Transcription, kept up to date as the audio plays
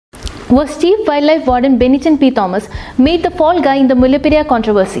was Chief Wildlife Warden Benichan P. Thomas made the fall guy in the Mullaperiyar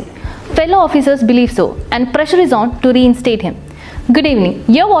controversy. Fellow officers believe so, and pressure is on to reinstate him. Good evening.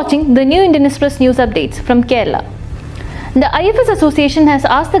 You're watching the New Indian Express news updates from Kerala. The IFS Association has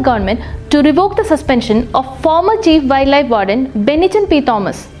asked the government to revoke the suspension of former Chief Wildlife Warden Benichan P.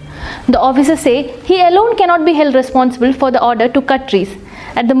 Thomas. The officers say he alone cannot be held responsible for the order to cut trees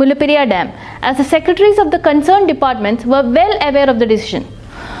at the Mullaperiyar Dam, as the secretaries of the concerned departments were well aware of the decision.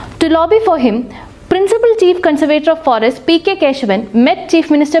 To lobby for him, Principal Chief Conservator of Forests P.K. Keshavan met Chief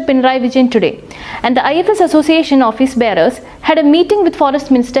Minister Pinarayi Vijayan today, and the IFS Association office bearers had a meeting with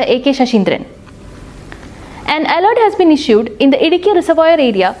Forest Minister A.K. Shashindran. An alert has been issued in the Idukki Reservoir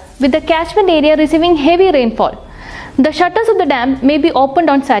area, with the catchment area receiving heavy rainfall. The shutters of the dam may be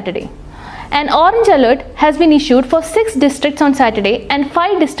opened on Saturday. An orange alert has been issued for 6 districts on Saturday and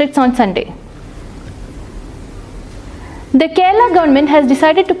 5 districts on Sunday. The Kerala government has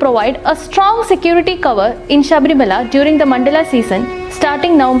decided to provide a strong security cover in Sabarimala during the Mandala season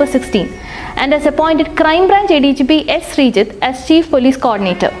starting November 16 and has appointed Crime Branch ADGP S. Srijit as Chief Police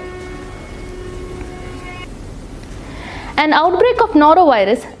Coordinator. An outbreak of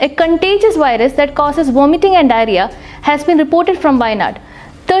norovirus, a contagious virus that causes vomiting and diarrhea, has been reported from Wayanad.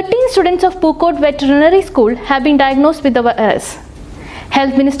 13 students of Pukot Veterinary School have been diagnosed with the virus.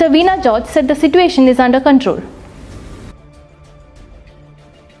 Health Minister Veena George said the situation is under control.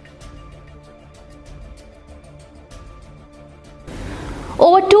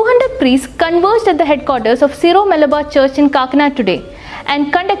 Over 200 priests converged at the headquarters of Syro Malabar Church in Kakinad today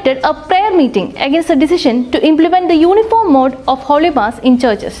and conducted a prayer meeting against the decision to implement the uniform mode of Holy Mass in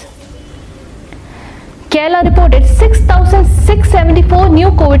churches. Kerala reported 6,674 new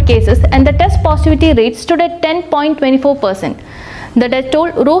COVID cases and the test positivity rate stood at 10.24%. The death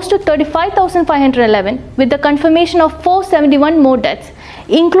toll rose to 35,511 with the confirmation of 471 more deaths,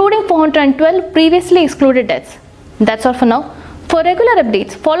 including 412 previously excluded deaths. That's all for now. For regular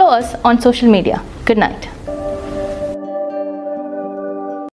updates, follow us on social media. Good night.